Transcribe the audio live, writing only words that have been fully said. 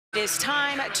It is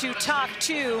time to talk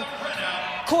to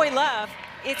Coy Love.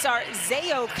 It's our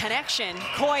Zayo connection.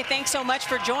 Coy, thanks so much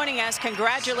for joining us.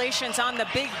 Congratulations on the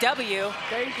big W.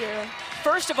 Thank you.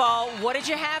 First of all, what did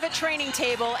you have at training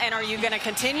table, and are you going to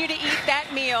continue to eat that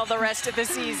meal the rest of the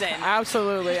season?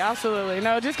 Absolutely, absolutely.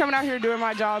 No, just coming out here doing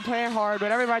my job, playing hard,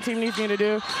 whatever my team needs me to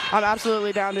do, I'm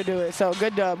absolutely down to do it. So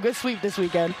good dub, good sweep this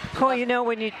weekend. Coy, you know,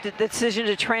 when you did the decision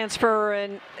to transfer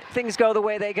and things go the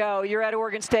way they go, you're at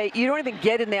Oregon State, you don't even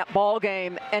get in that ball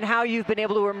game, and how you've been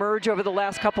able to emerge over the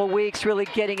last couple of weeks, really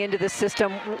getting into the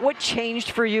system. What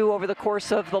changed for you over the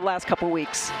course of the last couple of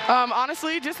weeks?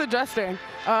 Honestly, just adjusting.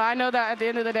 I know that at the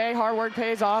end of the day, hard work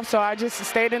pays off, so I just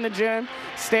stayed in the gym,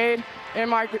 stayed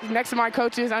next to my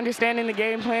coaches, understanding the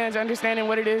game plans, understanding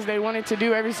what it is they wanted to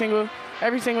do every single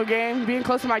game, being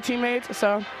close to my teammates.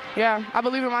 So yeah, I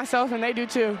believe in myself and they do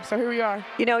too. So here we are.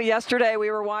 You know, yesterday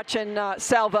we were watching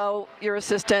Salvo, your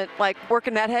assistant, like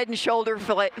working that head and shoulder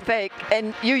fake,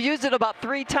 and you used it about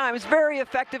 3 times very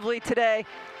effectively today.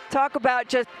 Talk about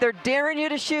just they're daring you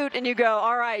to shoot and you go,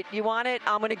 all right, you want it,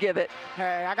 I'm going to give it.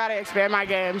 Hey, I got to expand my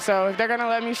game. So if they're going to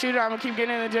let me shoot it, I'm going to keep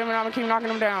getting in the gym and I'm going to keep knocking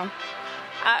them down.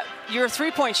 Your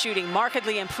three-point shooting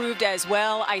markedly improved as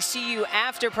well. I see you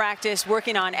after practice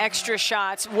working on extra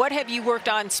shots. What have you worked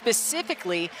on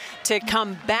specifically to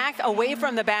come back away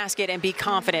from the basket and be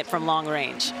confident from long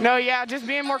range? No, yeah, just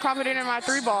being more confident in my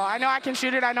 3-ball. I know I can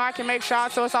shoot it. I know I can make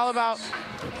shots. So it's all about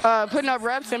putting up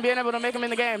reps and being able to make them in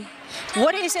the game.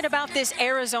 What is it about this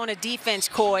Arizona defense,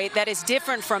 Coy, that is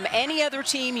different from any other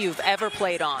team you've ever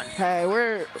played on? Hey,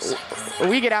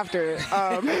 we get after it.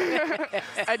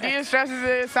 Adia stresses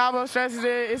it, Salvo stresses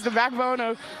it. It's the backbone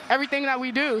of everything that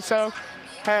we do. So,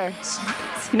 hey.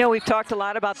 You know, we've talked a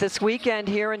lot about this weekend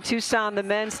here in Tucson, the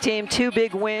men's team, 2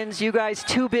 big wins. You guys,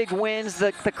 2 big wins.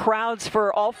 The crowds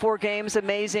for all 4 games,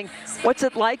 amazing. What's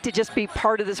it like to just be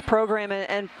part of this program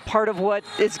and part of what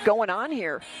is going on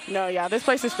here? No, yeah, this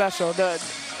place is special.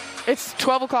 It's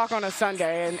 12 o'clock on a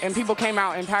Sunday, and people came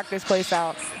out and packed this place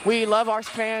out. We love our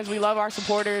fans, we love our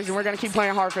supporters, and we're going to keep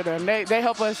playing hard for them. They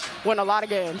help us win a lot of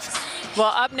games.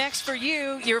 Well, up next for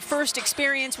you, your first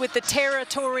experience with the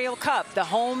Territorial Cup, the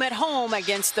home-at-home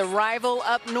against the rival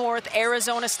up north,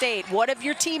 Arizona State. What have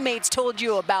your teammates told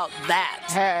you about that?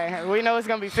 Hey, we know it's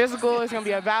going to be physical. It's going to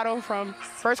be a battle from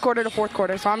first quarter to fourth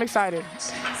quarter, so I'm excited.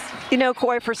 You know,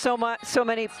 Coy, for so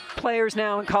many players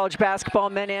now in college basketball,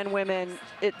 men and women,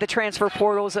 the transfer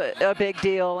portal is a big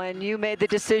deal, and you made the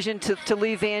decision to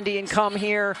leave Vandy and come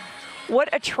here. What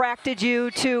attracted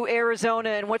you to Arizona,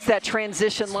 and what's that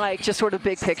transition like, just sort of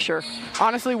big picture?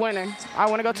 Honestly, winning. I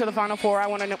want to go to the Final Four. I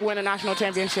want to win a national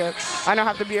championship. I don't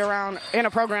have to be around in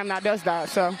a program that does that,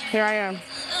 so here I am.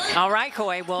 All right,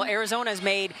 Coy. Well, Arizona's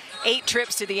made 8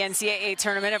 trips to the NCAA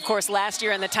tournament, of course, last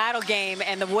year in the title game.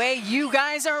 And the way you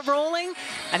guys are rolling,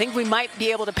 I think we might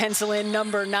be able to pencil in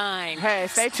number 9. Hey,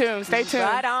 stay tuned. Stay tuned.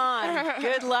 Right on.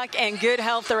 Good luck and good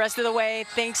health the rest of the way.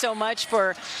 Thanks so much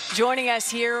for joining us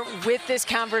here with this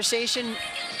conversation.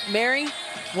 Mary,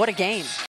 what a game.